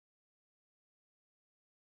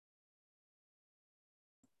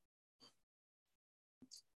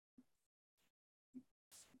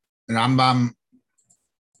Rambam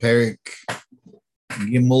Perik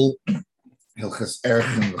Gimel Hilchas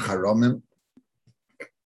Erchen V'Charomim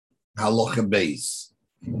Halacha Beis.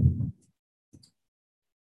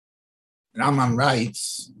 Rambam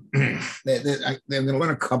writes they're going to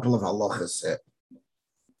learn a couple of halachas here,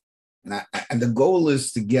 and the goal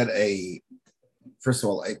is to get first of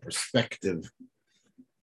all a perspective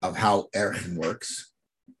of how Erchen works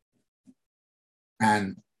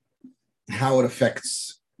and how it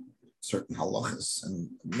affects certain halachas, and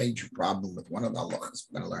a major problem with one of the halachas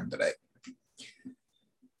we're going to learn today.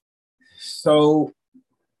 So,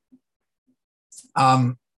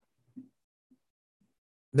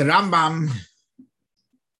 the Rambam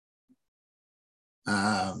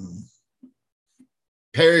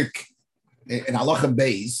Perik in Halacha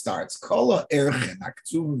Beis starts Kol Erchen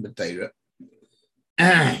Haktuvim B'Teira.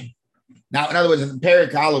 Now, in other words, in the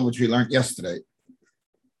Perik Aleph, which we learned yesterday,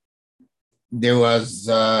 there was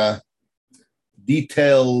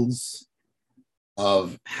details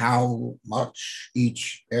of how much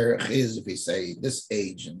each erech is, if we say this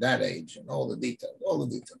age and that age, and all the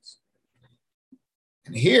details.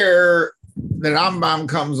 And here, the Rambam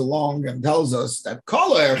comes along and tells us that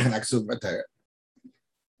kol erech haksub b'teira,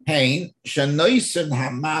 hein shenoisen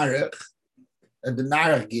hamarech, that the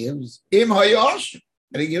narech gives im hayosh,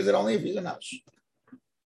 and he gives it only if he's a nash.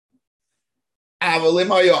 Aval im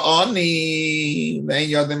hayoani vein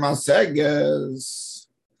yodim aseges.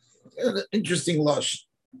 Interesting lush.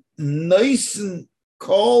 Noisen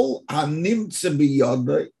kol hanimtze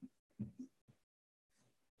biyadai.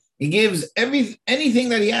 He gives anything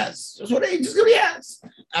that he has. Just what he has.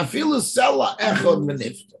 I feel a sella echad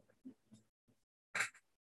benifta.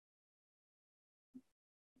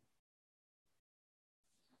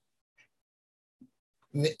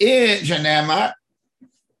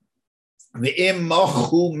 V'im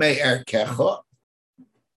mochu me'erkecha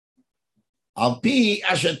al pi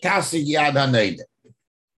asher tasig yad haneda.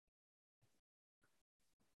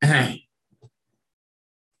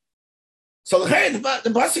 So the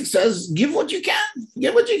pasuk says, "Give what you can,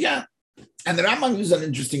 give what you can." And the Rambam uses an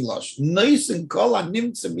interesting lush. Nice and kol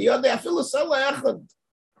hanimtze biyadei afilu sela echad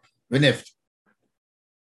v'nift.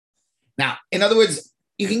 Now, in other words,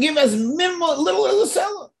 you can give as little as a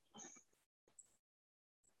seller.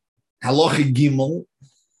 Halacha Gimel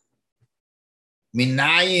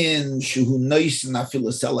minayin shuhu nice and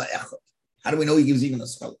afilu sela echad. How do we know he gives even a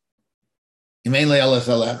seller? Now,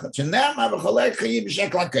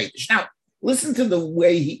 listen to the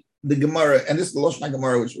way the Gemara, and this is the Lashon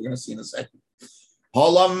Gemara, which we're going to see in a second.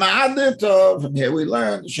 From here we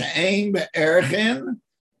learn she'ein be'erchen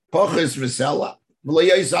pochis v'sela v'lo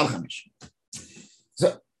yisal chamish.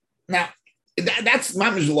 So now that's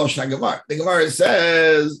mamish the Lashon Gemara. The Gemara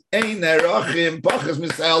says ein erachim pochis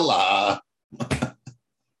v'sela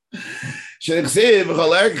she'chsiv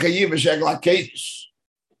v'chol erech chayiv v'shekel hakedesh.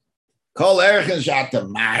 Kol erchen shata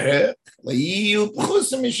marech le'iyu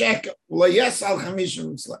pchusim mishekel le'yesal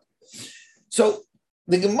chamishim mitzvah. So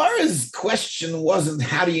the Gemara's question wasn't,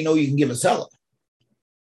 how do you know you can give a seller?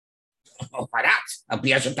 Why not?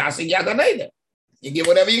 You give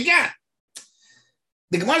whatever you can.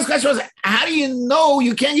 The Gemara's question was, how do you know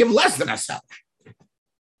you can't give less than a seller?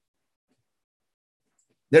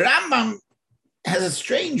 The Rambam has a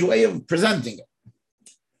strange way of presenting it.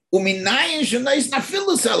 In other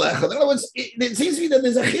words, it seems to me that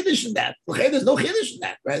there's a chiddush in that. There's no chiddush in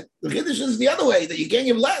that, right? The chiddush is the other way, that you can't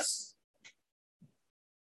give less.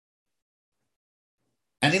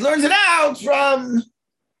 And he learns it out from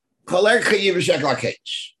Kol Erech Chayiv V'Shekel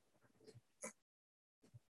HaKedesh.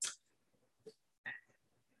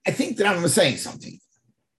 I think that I'm saying something.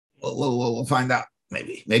 We'll find out.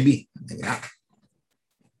 Maybe not.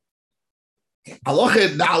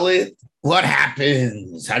 Halacha Dalet. What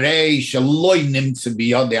happens? Harei shaloi nimtze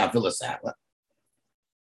biyadei afilu sela.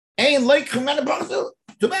 Ain't like chumena.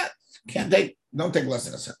 Too bad. Don't take less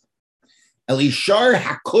than a second. Elishar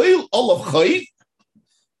hakoil olav chayiv.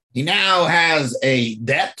 He now has a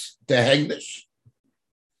debt to Hegdish.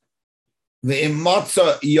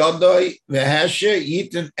 Ve'imotza yadoi veheshe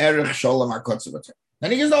yitin erech sholem hakotzev.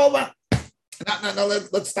 Then he gives all that. Now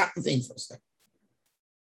let's stop the thing for a second.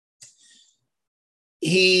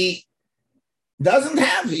 He doesn't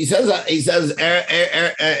have. He says he's an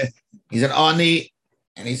ani,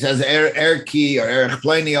 and he says erki or erech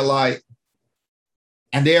pleni alai,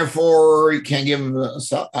 and therefore he can't give him.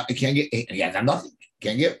 He can't get. He has nothing.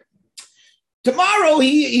 Can't give. Tomorrow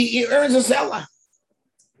he earns a seller,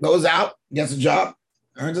 goes out, gets a job,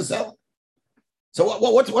 earns a seller. So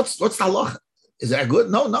what's the halacha? Is that good?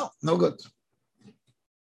 No good.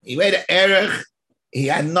 He made an erech. He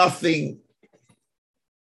had nothing.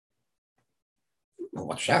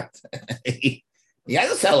 What's that? He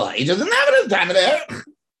has a seller. He doesn't have it at the time of the erech.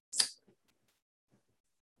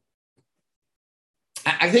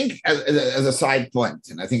 I think as a side point,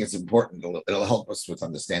 and I think it's important, it'll help us with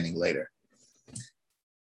understanding later,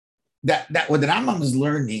 that what the Rambam is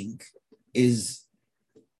learning is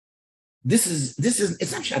this is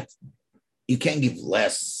it's not shot. You can't give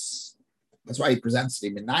less. That's why he presents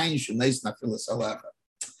it.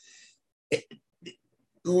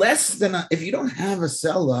 Less than if you don't have a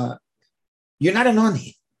seller, you're not an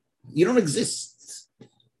oni. You don't exist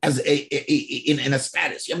as in a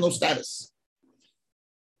status. You have no status.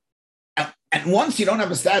 And once you don't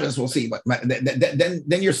have a status, we'll see. But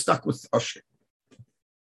then you're stuck with Usher.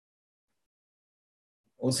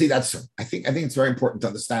 We'll see that soon. I think it's very important to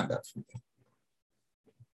understand that.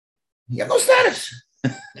 You have no status.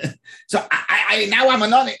 So I now I'm a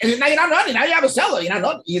noni. Now you're not noni. Now you have a seller. You're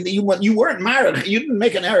not noni. You weren't married. You didn't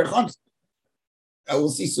make an erech on it. We'll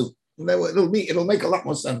see soon. It'll make a lot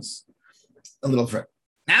more sense a little further.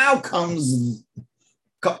 Now comes a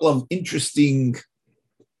couple of interesting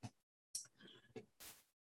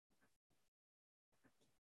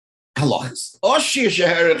halachas. Okay,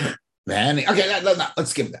 let's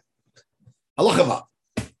skip that. Halacha.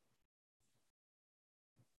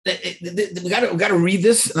 We got to read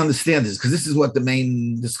this and understand this because this is what the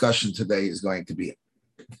main discussion today is going to be.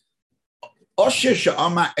 Osher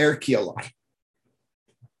she'ama erki alai.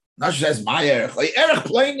 Not says my erech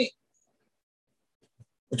pleini,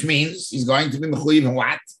 which means he's going to be mechuyev in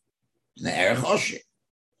what? In the erech osher.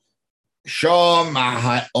 Shama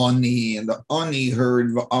ha'oni, and the oni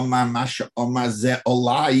heard v'ama masha oma ze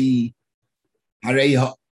olai.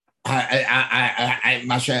 I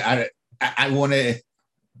want to.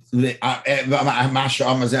 I'm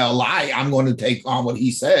going to take on what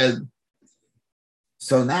he said.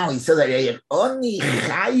 So now he said that only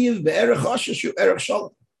chayiv be'erech osher shu erech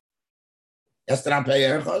shalom. Yes, that I'm paying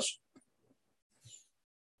erech osher.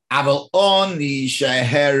 Aval only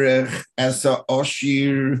sheherech esa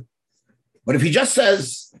oshir. But if he just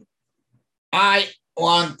says, I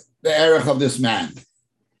want the erech of this man,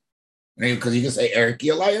 because you can say erech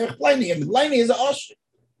yalai erech pleini, and pleini is a osher.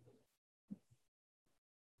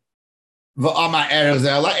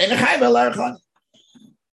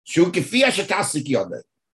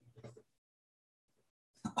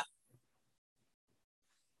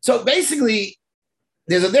 So basically,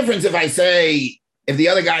 there's a difference if I say, if the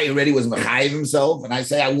other guy already was mechayiv himself, and I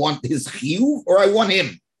say I want his chiyuv or I want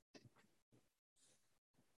him.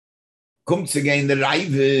 Kommt again the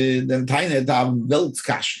Reive, then Teine da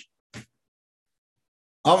Weltskash.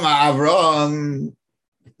 Oma Avram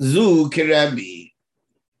zu Kirebi.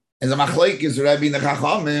 As a machlekes Rebbe in the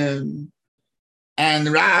Chachamim, and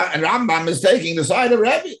Rambam is taking the side of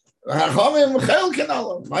Rebbe. Chachamim chelken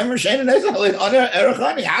alon.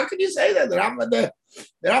 How can you say that? The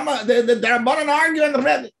Rabbanan argue in the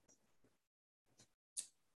Rebbe.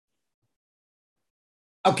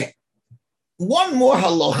 Okay, one more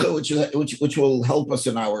halacha, which will help us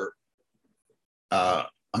in our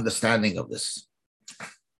understanding of this.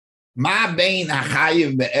 Ma bein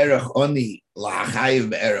hachayiv be'erech oni lachayiv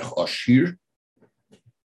be'erech oshir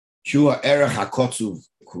shua erech hakotzuv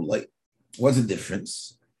kulei. What's the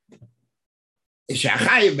difference? Is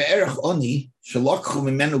hachayiv be'erech oni shelokchu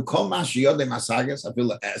mimenu kol ma sheyodei masages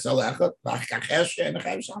afil esel echad v'achkachesh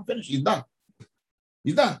she'enechayiv sham finished. He's done.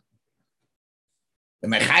 He's done. The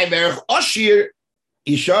mechayiv be'erech oshir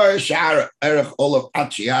ishar shar erech olav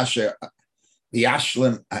at sheyasher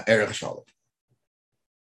v'yashlim erech shalom.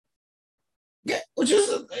 Yeah, which is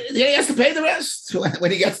he has to pay the rest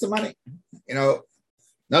when he gets the money. You know,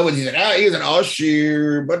 nobody said, "Oh, he's an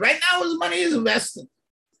oshir," but right now his money is invested.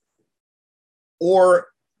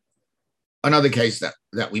 Or another case that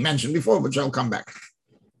we mentioned before, which I'll come back.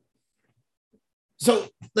 So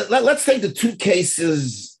let's take the two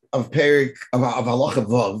cases of Perik of Halacha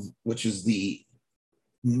Vav, which is the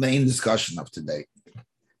main discussion of today.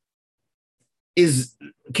 Is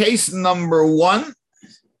case number one.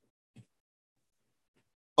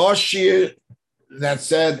 Oshir that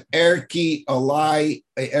said erki alai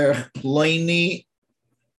erech pleini.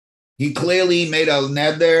 He clearly made a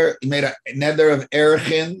neder. He made a neder of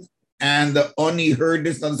erechin, and the oni heard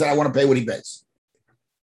this and said, "I want to pay what he pays."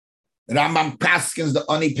 The Rambam paskins the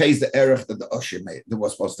oni pays the erech that the oshir made that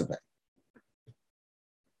was supposed to pay.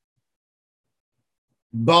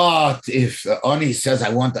 But if the oni says, "I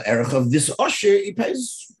want the erech of this oshir," he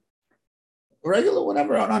pays regular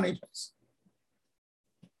whatever an oni pays.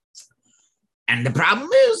 And the problem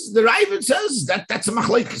is, the Ravid says that's a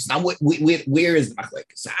machlekes. Now, where is the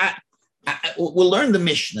machlekes? We'll learn the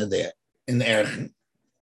Mishnah there in the Erechin.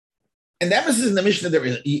 And the emphasis in the Mishnah, there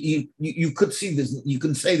is you could see this. You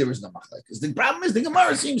can say there is no machlekes. The problem is the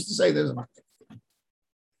Gemara seems to say there's a machlekes.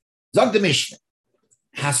 Zog the Mishnah,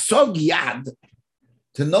 hasog yad,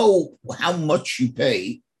 to know how much you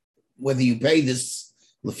pay, whether you pay this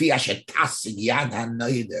lefi ashetas yad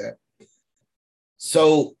hanoider.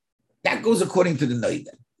 So that goes according to the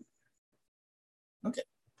noider. Okay.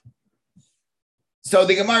 So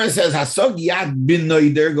the Gemara says hasog yad bin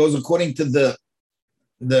noider goes according to the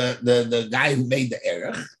guy who made the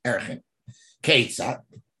erech. Keitza.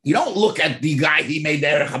 You don't look at the guy he made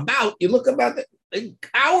the erech about. You look about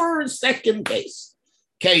our second case.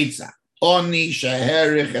 Keitza. Oni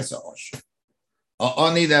sheherich es ha'osh.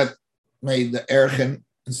 Oni that made the erech and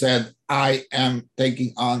said, I am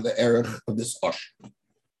taking on the erech of this osh.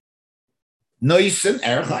 Noisen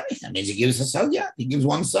erech. That means he gives a sugya. He gives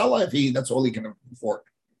one sala if that's all he can afford.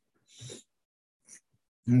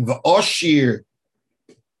 V'oshir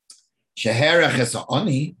sheherech es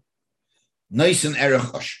ha'oni. Noisen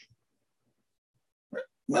erech osh.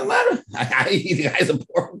 No matter. He has a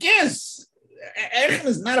poor guess. Erech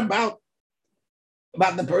is not about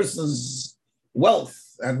the person's wealth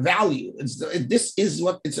and value. This is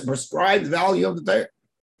what it's a prescribed value of the Torah.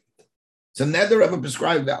 It's a nether of a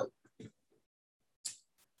prescribed value.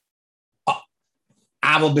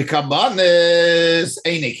 I will become honest.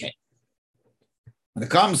 When it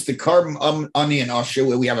comes to carbon, ani, and osher,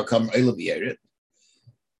 where we have a carbon elevated,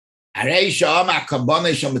 is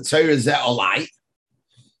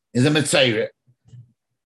a mitzayre.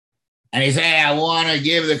 And he say, I want to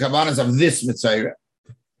give the kabbanas of this mitzayre.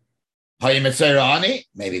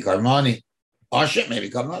 Maybe Karmani. Oshet, maybe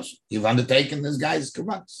Karmash. You've undertaken this guy's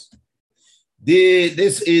Karmanas.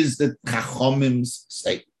 This is the Chachomim's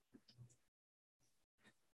statement.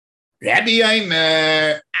 Rabbi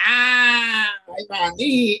Yomer,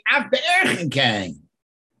 after Erchen came.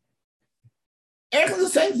 Erchen is the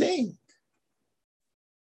same thing.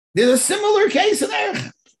 There's a similar case in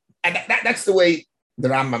Erchen. And that's the way the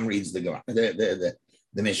Rambam reads the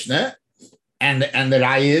Mishnah. And the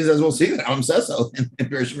Raya is, as we'll see, the Rambam says so in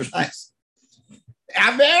Pirush Mishais.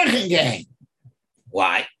 Averchen game.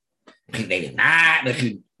 Why?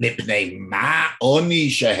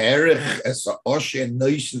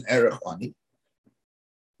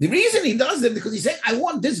 The reason he does it because he's saying, I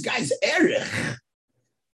want this guy's erech.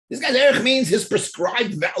 This guy's erech means his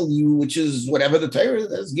prescribed value, which is whatever the Torah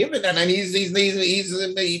has given, and then he's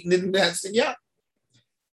yeah.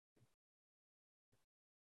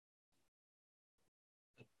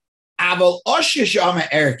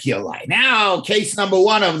 Now, case number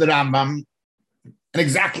one of the Rambam, and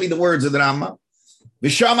exactly the words of the Rambam. I'm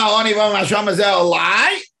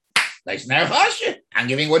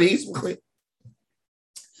giving what he's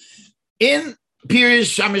in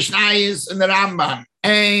Pirush Mishnayos in the Rambam.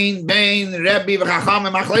 Ein bein Rebbe v'Chacham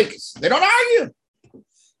machlekes. They don't argue.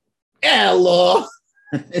 Elo,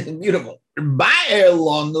 beautiful. By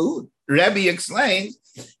Elonu, Rebbe explains.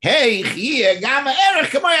 Hey, here, Gamma Erech,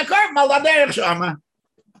 Kamoya Karb, Maladerech Shama.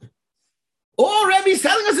 All Rebbe is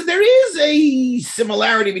telling us that there is a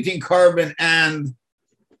similarity between carbon and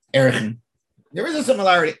Erech. There is a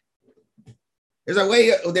similarity. There's a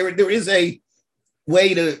way, there is a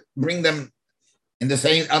way to bring them in the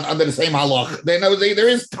same, under the same halach. There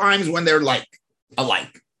is times when they're alike. And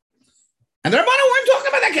the Rabbanu weren't talking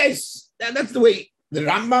about that case. That's the way the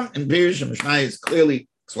Rambam and Pirush Mishnayos clearly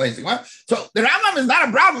explains it. So the Rambam is not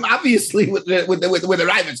a problem, obviously, with the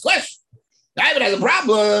Ravid's question. The Ravid has a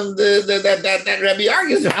problem that Rebbe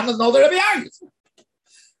argues. The Rambam doesn't know the Rebbe argues.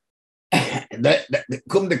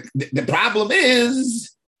 The problem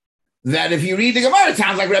is that if you read the Gemara, it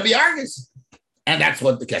sounds like Rebbe argues. And that's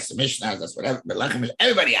what the Kesef Mishnah has. That's what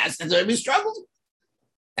everybody has. And the Rebbe struggles.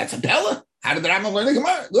 That's a Pella. How did the Rambam learn the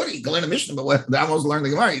Gemara? Good, he can learn the Mishnah, but the Rambam learned the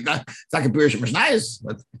Gemara. It's like a Pirush Mishnayos,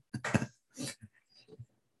 but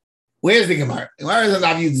where's the Gemara? The Gemara is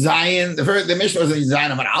on Yud Zayin. The Mishnah was in Yud Zayin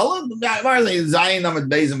Amud Aleph. The Gemara is in Yud Zayin Amud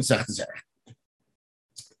Beis Masechtas Zerach.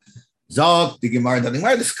 Zog the Gemara. The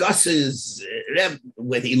Gemara discusses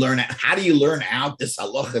whether you learn how do you learn out this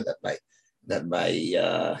halacha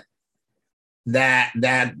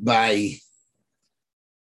that by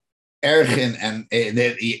Erchin and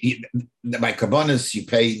by Karbonis you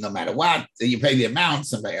pay no matter what, you pay the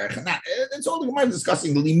amounts, and by Erchin it's all the Gemara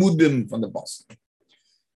discussing the limudim from the boss.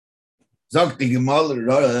 Zog the Gemara,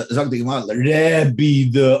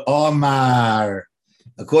 Rebbe the Omar.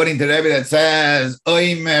 According to Rebbe that says,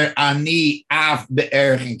 Oimer ani af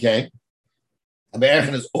be'erchin ke.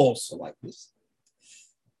 Be'erchin is also like this.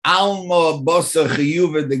 Alma bosa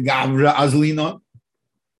chiyuva de gavra azlina.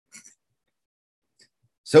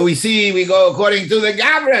 So we go according to the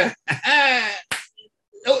Gavra.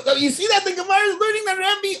 You see that the Gemara is learning that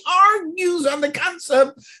Rebbe argues on the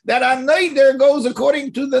concept that a neider goes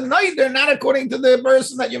according to the neider, not according to the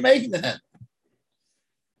person that you're making the neder.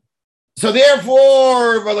 So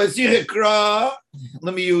therefore,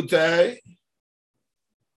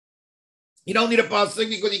 you don't need a pasuk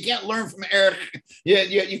because you can't learn from Erech.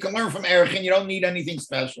 You can learn from Erech and you don't need anything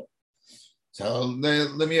special. So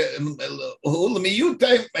let me so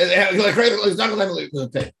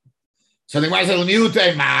the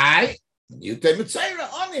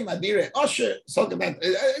Gemara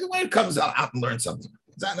says, when it comes out and learn something,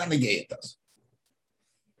 it's not negate it does.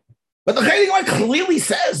 But the Gemara clearly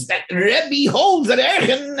says that Rebbe holds that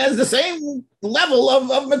Erchen has the same level of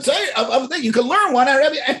that. You can learn one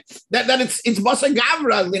Rebbe that it's Basa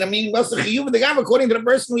Gavra, I mean Basa Chiyuv the Gavra according to the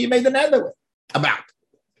person who you made the neder with about.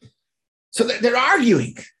 So they're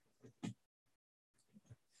arguing.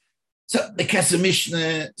 So the Kesef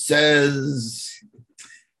Mishnah says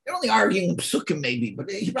they're only arguing psukim maybe, but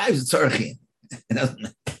he arrives at tzarchin.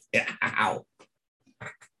 How?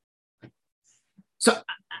 So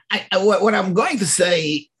what I'm going to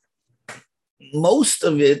say, most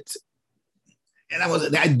of it, and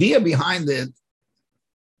the idea behind it,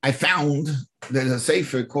 I found there's a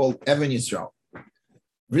sefer called Even Yisrael,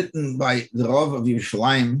 written by the Rav of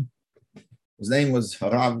Yerushalayim. His name was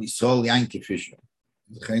Harav Yisrael Yankee Fisher.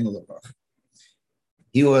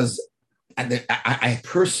 He was, I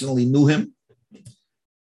personally knew him.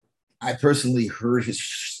 I personally heard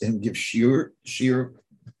him give shir.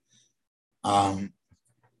 I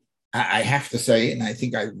have to say, and I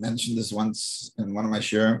think I mentioned this once in one of my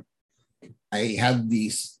shir, I had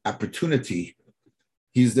this opportunity.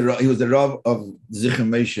 He was the Rav of Zichem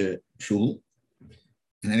Moshe Shul,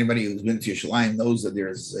 and anybody who's been to Yerushalayim knows that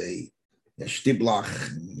there's a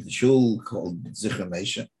Shtiblach Shul called Zichem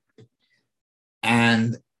Moshe.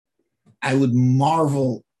 And I would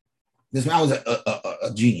marvel. This man was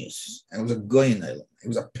a genius. And it was a goyin. He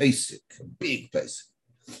was a basic, a big basic.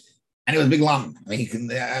 And it was a big lam. I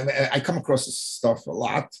mean, I come across this stuff a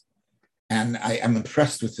lot, and I'm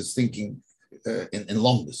impressed with his thinking in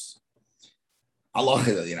longness. Allah,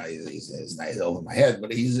 he's nice over my head,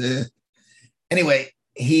 but he's anyway.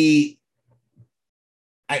 He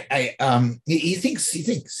thinks. He's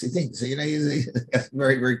a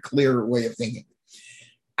very, very clear way of thinking.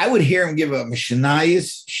 I would hear him give a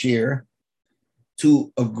Mishnayos shir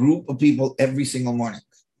to a group of people every single morning.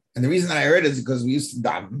 And the reason that I heard it is because we used to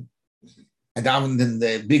daven. I davened in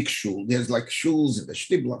the big shul. There's like shuls in the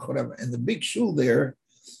shtiblach, whatever. And the big shul there,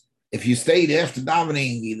 if you stayed after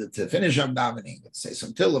davening, either to finish up davening, let's say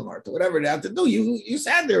some tillim or whatever they had to do, you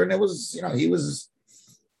sat there, and it was,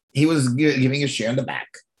 he was giving a share in the back.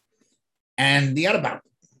 And he had about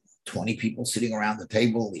 20 people sitting around the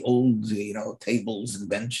table, the old, tables and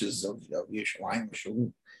benches of Yerushalayim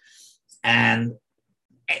Shul. And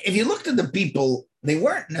if you looked at the people, they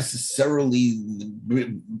weren't necessarily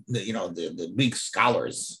the big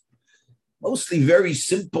scholars, mostly very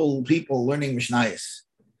simple people learning Mishnayos.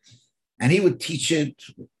 And he would teach it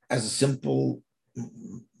as a simple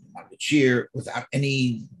cheer without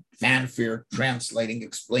any fanfare, translating,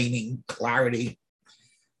 explaining, clarity.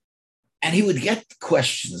 And he would get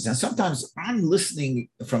questions. And sometimes I'm listening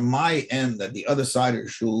from my end at the other side of the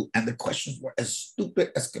shul, and the questions were as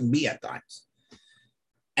stupid as can be at times.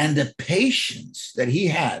 And the patience that he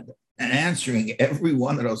had in answering every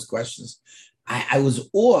one of those questions, I was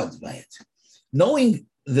awed by it. Knowing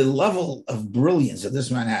the level of brilliance that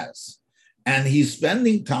this man has, and he's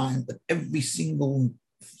spending time with every single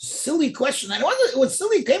silly question. And it was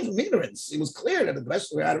silly, it came from ignorance. It was clear that the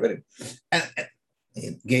questions were out of it. And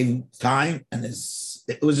it gave him time, and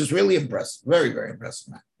it was just really impressive, very, very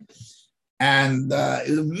impressive man. And it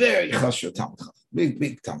was a very chashuv Talmid Chacham,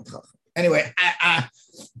 big Talmid Chacham. Anyway,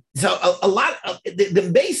 so a lot of the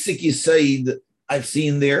basic you say that I've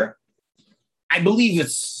seen there, I believe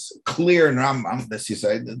it's clear in Rambam. This you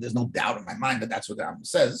say, there's no doubt in my mind that that's what the Rambam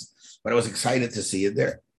says. But I was excited to see it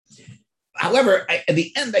there. However, at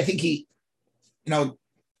the end, I think he,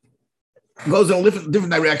 goes in a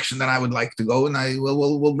different direction than I would like to go, and I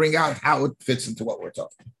will bring out how it fits into what we're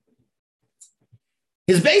talking.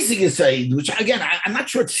 His basic is saying, which again, I'm not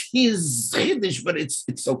sure it's his Chiddush, but it's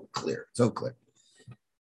so clear, so clear.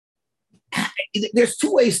 There's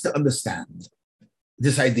two ways to understand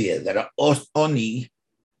this idea that Oni.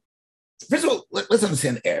 First of all, let's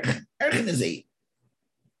understand Erchen. Erchen is a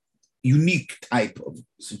unique type of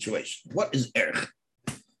situation. What is Erchen?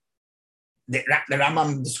 The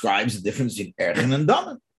Rambam describes the difference between Erchen and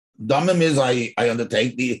Damim. Damim is I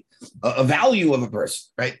undertake a value of a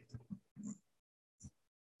person, right?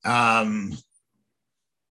 the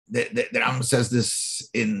Rambam says this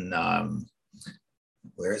in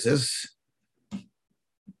where is this?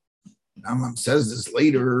 Rambam says this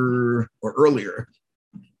later or earlier.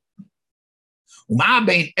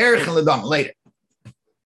 Later.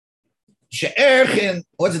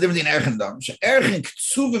 What's the difference in Erchen and Dam?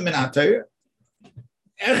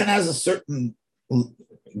 Erchen has a certain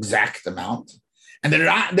exact amount, and the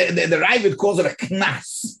Ravid calls it a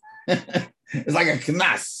knas. It's like a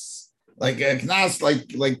knas, like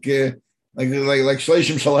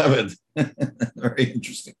Shleishim Shaleved. Very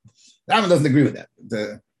interesting. Rambam doesn't agree with that.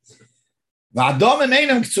 And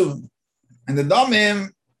the Domim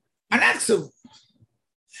are not ksuvim.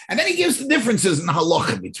 And then he gives the differences in the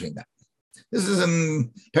halacha between them. This is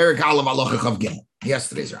in Perek Aleph Halacha Chav Gimel,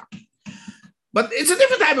 yesterday's round. But it's a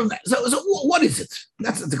different type of. So what is it?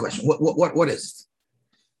 That's the question. What is it?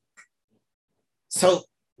 So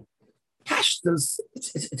Pashtus,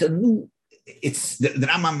 it's a new. It's the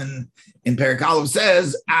Rambam in Perek Aleph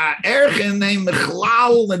says Erchen name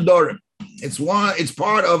Mechlal Nedarim. It's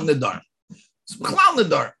part of Nedarim. It's Mechlal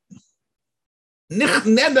Nedarim. Nicht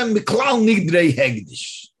nedem Mechlal Nigdrei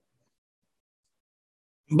Hegdish.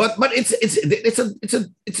 But it's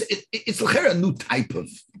a new type of.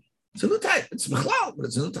 It's a new type. It's Mechlal, but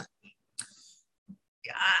it's a new type.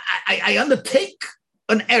 I undertake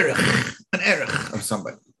an erech of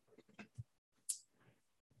somebody.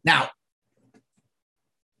 Now,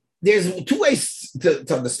 there's two ways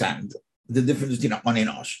to understand the difference between money and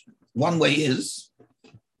Osher. One way is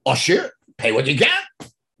Osher, pay what you can,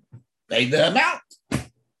 pay the amount.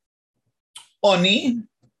 Oni,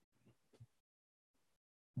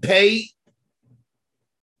 pay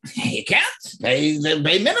you can't, pay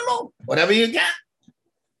minimal, whatever you can.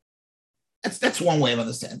 That's one way of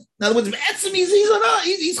understanding. In other words,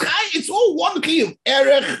 it's all one key.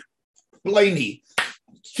 Erech, Blaney,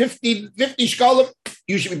 50 shkalim,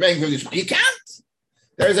 you should be paying 50 shkalim. You can't.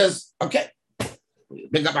 There says, okay,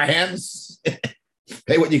 pick up our hands,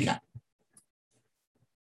 pay what you can.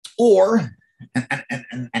 Or,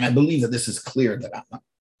 and I believe that this is clear that I'm not.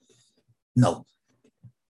 No.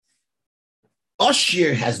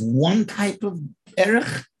 Osher has one type of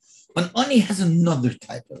erech, and Ani has another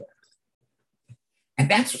type of erech. And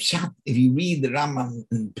that's if you read the Rambam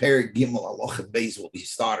in Perek Gimel Halacha Beis, what we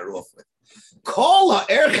started off with. Kol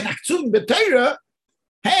ha'erech ha'aktsuvim b'Torah,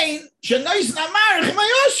 hein shenois namarich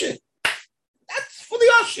ma'Osher. That's for the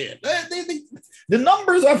Osher. The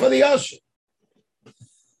numbers are for the Osher.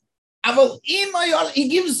 Aval he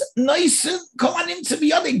gives nice kohanim to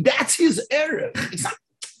the other. That's his erech. It's not.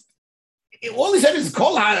 All he said is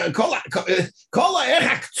kol ha'erech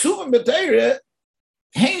ha'aktsuvim b'Torah.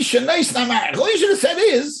 All you should have said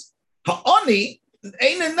is ha'ani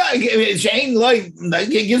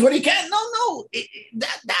gives what he can. No,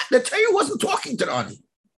 that the Torah wasn't talking to the ani.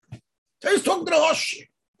 The Torah is talking to the Osher.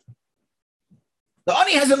 The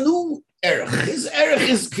ani has a new erech. His erech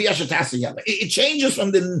is kiyashat. It changes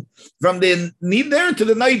from the nider to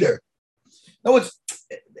the neider. In other words,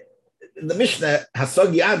 the Mishnah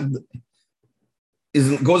Hasog Yad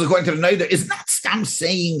goes according to the neider. It's not stam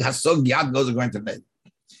saying Hasog Yad goes according to the neider.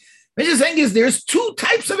 What you're saying is there's two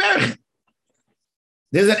types of erech.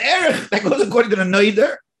 There's an erech that goes according to the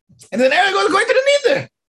neider, and then an erech goes according to the neider.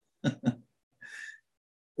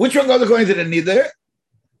 Which one goes according to the neider?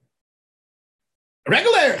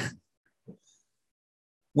 Regular erech.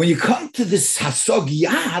 When you come to this hasog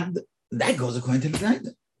yad, that goes according to the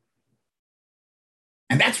neider.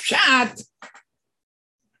 And that's pshat.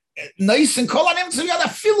 Nice and kol anim tzviyad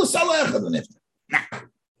afilu salah echad v'nifta. Now,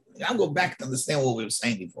 I'll go back to understand what we were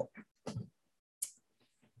saying before.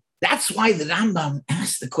 That's why the Rambam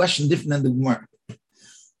asked the question different than the Gemara.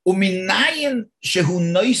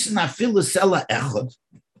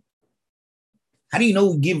 How do you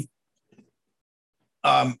know we give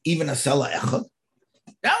even a sela echad?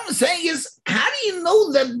 What I'm saying is, how do you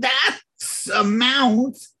know that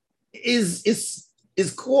amount is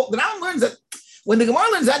called? The Rambam learns that when the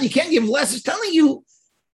Gemara learns that you can't give less, it's telling you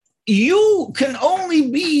can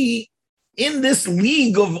only be in this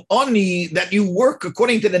league of Ani that you work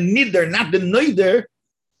according to the nidder, not the neider.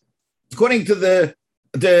 According to the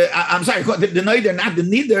neider, not the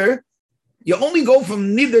nidder. You only go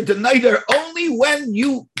from nidder to neider only when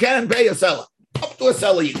you can pay a seller. Up to a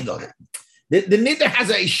seller you can go there. The nidder has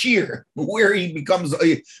a shear where he becomes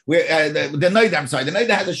the neider. I'm sorry, the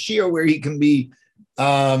neider has a shear where he can be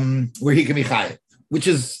chayav, which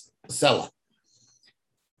is seller.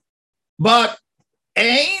 But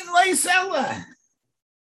ain't like seller.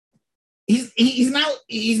 He's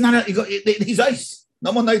ice.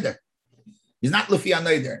 No more neider. He's not Luffy on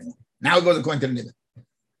neider anymore. Now it goes according to the nidder.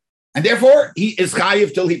 And therefore, he is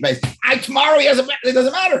chayiv till he pays. Tomorrow, it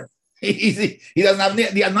doesn't matter. He doesn't have,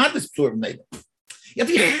 he has not this psur neider. You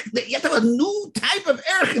have to have a new type of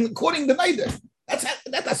erech according to neider. That's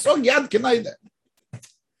a sog yad keneider.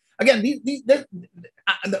 Again,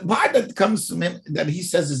 the part that comes from him that he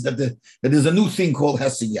says is that there's a new thing called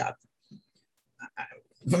hesed yad.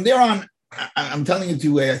 From there on, I'm telling you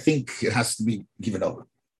to where I think it has to be given over.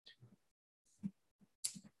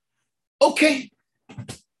 Okay.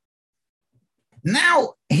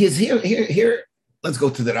 Now he's here. Let's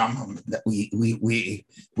go to the Rambam that we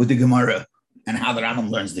with the Gemara and how the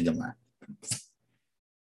Rambam learns the Gemara.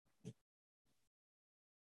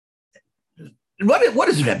 What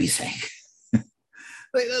is Rebbe saying?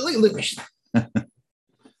 Look, Mishnah.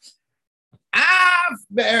 Av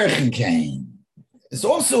be'erchen kain. This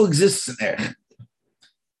also exists in erech.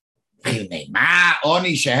 Ma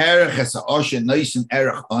oni sheherech es ha'oshe noisen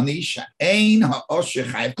erech oni she'ein ha'oshe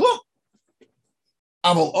chayv klum.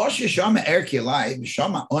 Aval oshe shama erki alai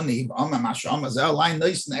shama oni v'ama ma shama zeh alai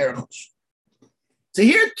noisen erech oshe. So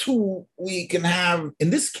here too we can have, in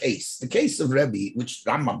this case, the case of Rebbe, which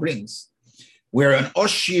Rambam brings, where an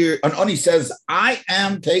Oni says, I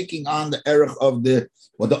am taking on the erech of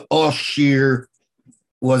what the Oshir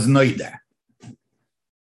was noida.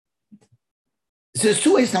 So there's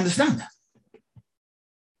two ways to understand that.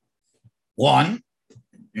 One,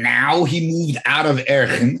 now he moved out of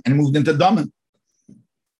Erchen and moved into Damim.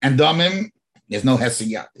 And Damim, there's no hesed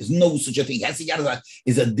yad. There's no such a thing. Hesed yad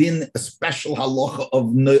is a din, a special halacha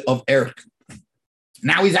of Erchen.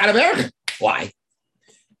 Now he's out of Erchen. Why?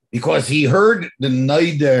 Because he heard the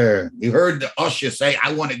neider, he heard the usher say,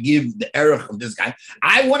 I want to give the erech of this guy.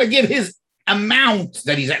 I want to give his amount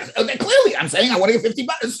that he's at. Clearly, I'm saying I want to give $50.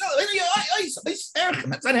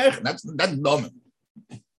 That's not erech. That's dumb.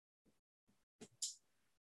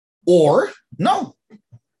 Or, no.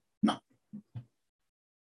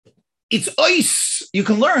 It's ice. You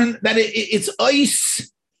can learn that it's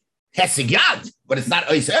ice hesed yad, but it's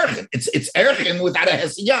not ice erchen. It's erchen without a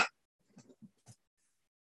hesed yad.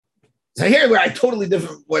 So here we're totally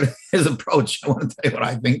different what his approach. I want to tell you what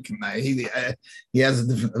I think. He has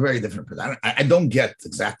a very different approach. I don't get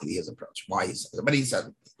exactly his approach, why he says it, but he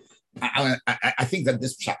said, I think that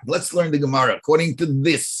this, let's learn the Gemara according to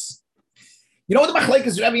this. You know what the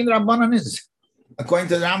Machlekes Rebbe and the Rabbanan is? According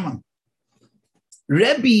to the Rambam.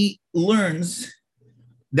 Rebbe learns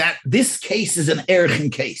that this case is an Erchen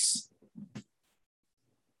case.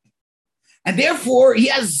 And therefore, he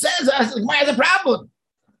says a problem.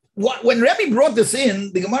 When Rebbe brought this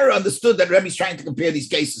in, the Gemara understood that Rebbe's trying to compare these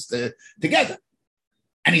cases together.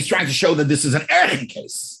 And he's trying to show that this is an Erchen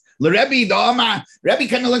case. Rebbe came along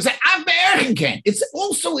and said, it's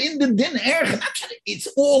also in the din Erchen. It's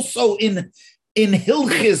also in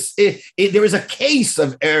Hilchis. There is a case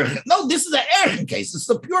of Erchen. No, this is an Erchen case. It's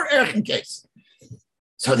the pure Erchen case.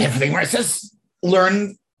 So therefore, the Gemara says,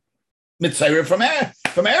 learn Mitzvah from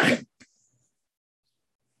Erchen.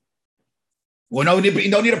 Well, no, you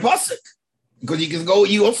don't need a pasuk because you can go.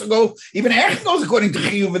 You also go. Even Erchen goes according to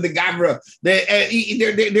Chiyuv and the Gavra.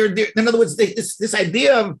 In other words, this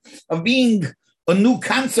idea of being a new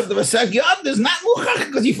concept of a Sagyad is not muchach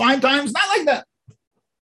because you find times not like that.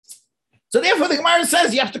 So therefore, the Gemara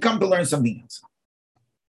says you have to come to learn something else.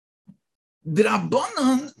 The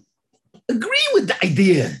Rabbanan agree with the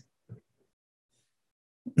idea,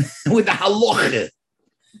 with the halacha.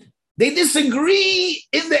 They disagree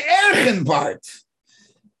in the Erchen part.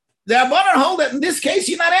 The Rabbanan hold that in this case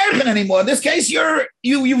you're not Erchen anymore. In this case you've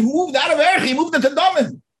moved out of Erchen, you moved into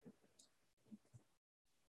Damim,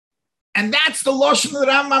 and that's the lashon of the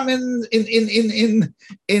Rambam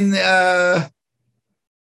in the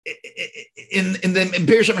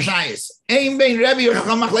Pirush HaMashayis. Ein bein Rebbe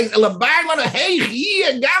Yochanan Machlekes ela bar lanu heich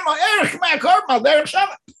yeh gam ha'erech me'akorban derech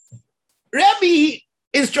Shabbat. Rebbe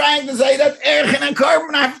is trying to say that Erchen and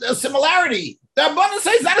Korban have a similarity. The Rabbanan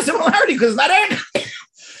says it's not a similarity because it's not Erchen.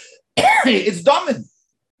 It's Damim.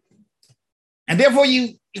 And therefore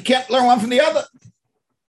you can't learn one from the other.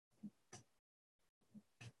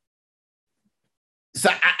 So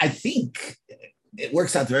I think it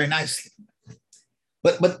works out very nicely.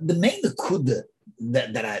 But the main kuda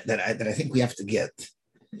that I think we have to get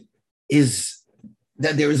is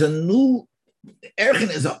that there is a new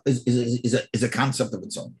Erchen is a concept of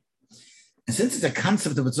its own, and since it's a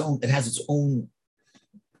concept of its own, it has its own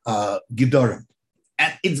gedorim,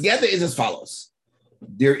 and its gather is as follows: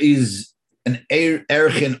 there is an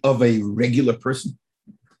Erchen of a regular person.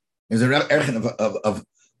 There's an Erchen of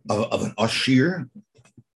an Ashir,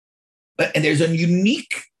 and there's a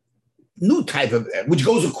unique new type of which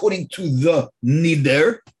goes according to the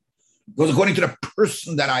Nider, goes according to the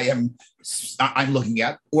person that I'm looking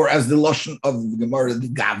at, or as the lashon of the Gemara, the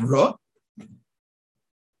Gavra.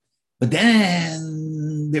 But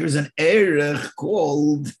then there's an erech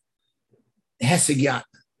called Hesegyat,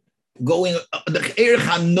 going the erech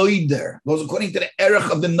hanoider goes according to the erech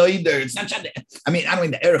of the noider. It's not. I mean, I don't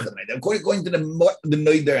mean the erech of the noider. According to the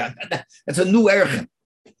noider, that's a new erech,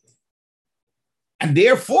 and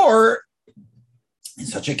therefore, in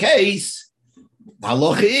such a case, the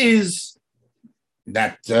halacha is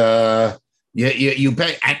that you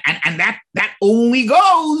pay, and that only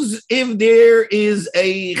goes if there is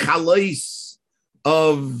a chalais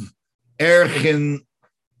of erchin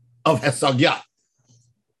of hesagya,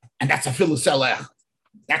 and that's a filuselech.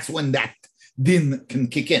 That's when that din can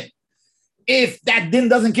kick in. If that din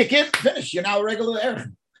doesn't kick in, finish. You're now a regular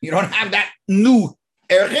erchin. You don't have that new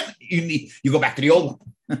erchin. You go back to the old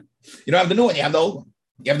one. You don't have the new one. You have the old one.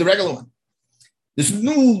 You have the regular one. This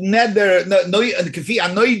new neder, the kafi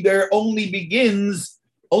anoider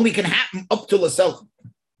only can happen up to a seller.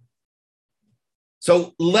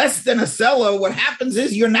 So less than a seller, what happens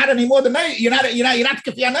is you're not anymore the neder. You're not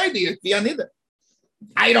kafi anoider. You're kafi anida.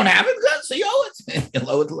 I don't have it, so you owe it. You'll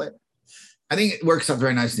owe it later. I think it works out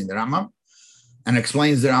very nicely in the Rambam and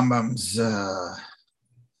explains the Rambam's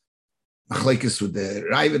machlekes with the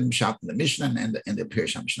Ravid Pshat and the Mishnah and the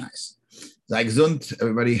Pirush HaMishnayos. Sei gesund,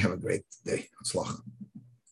 everybody. Have a great day. Hatzlacha.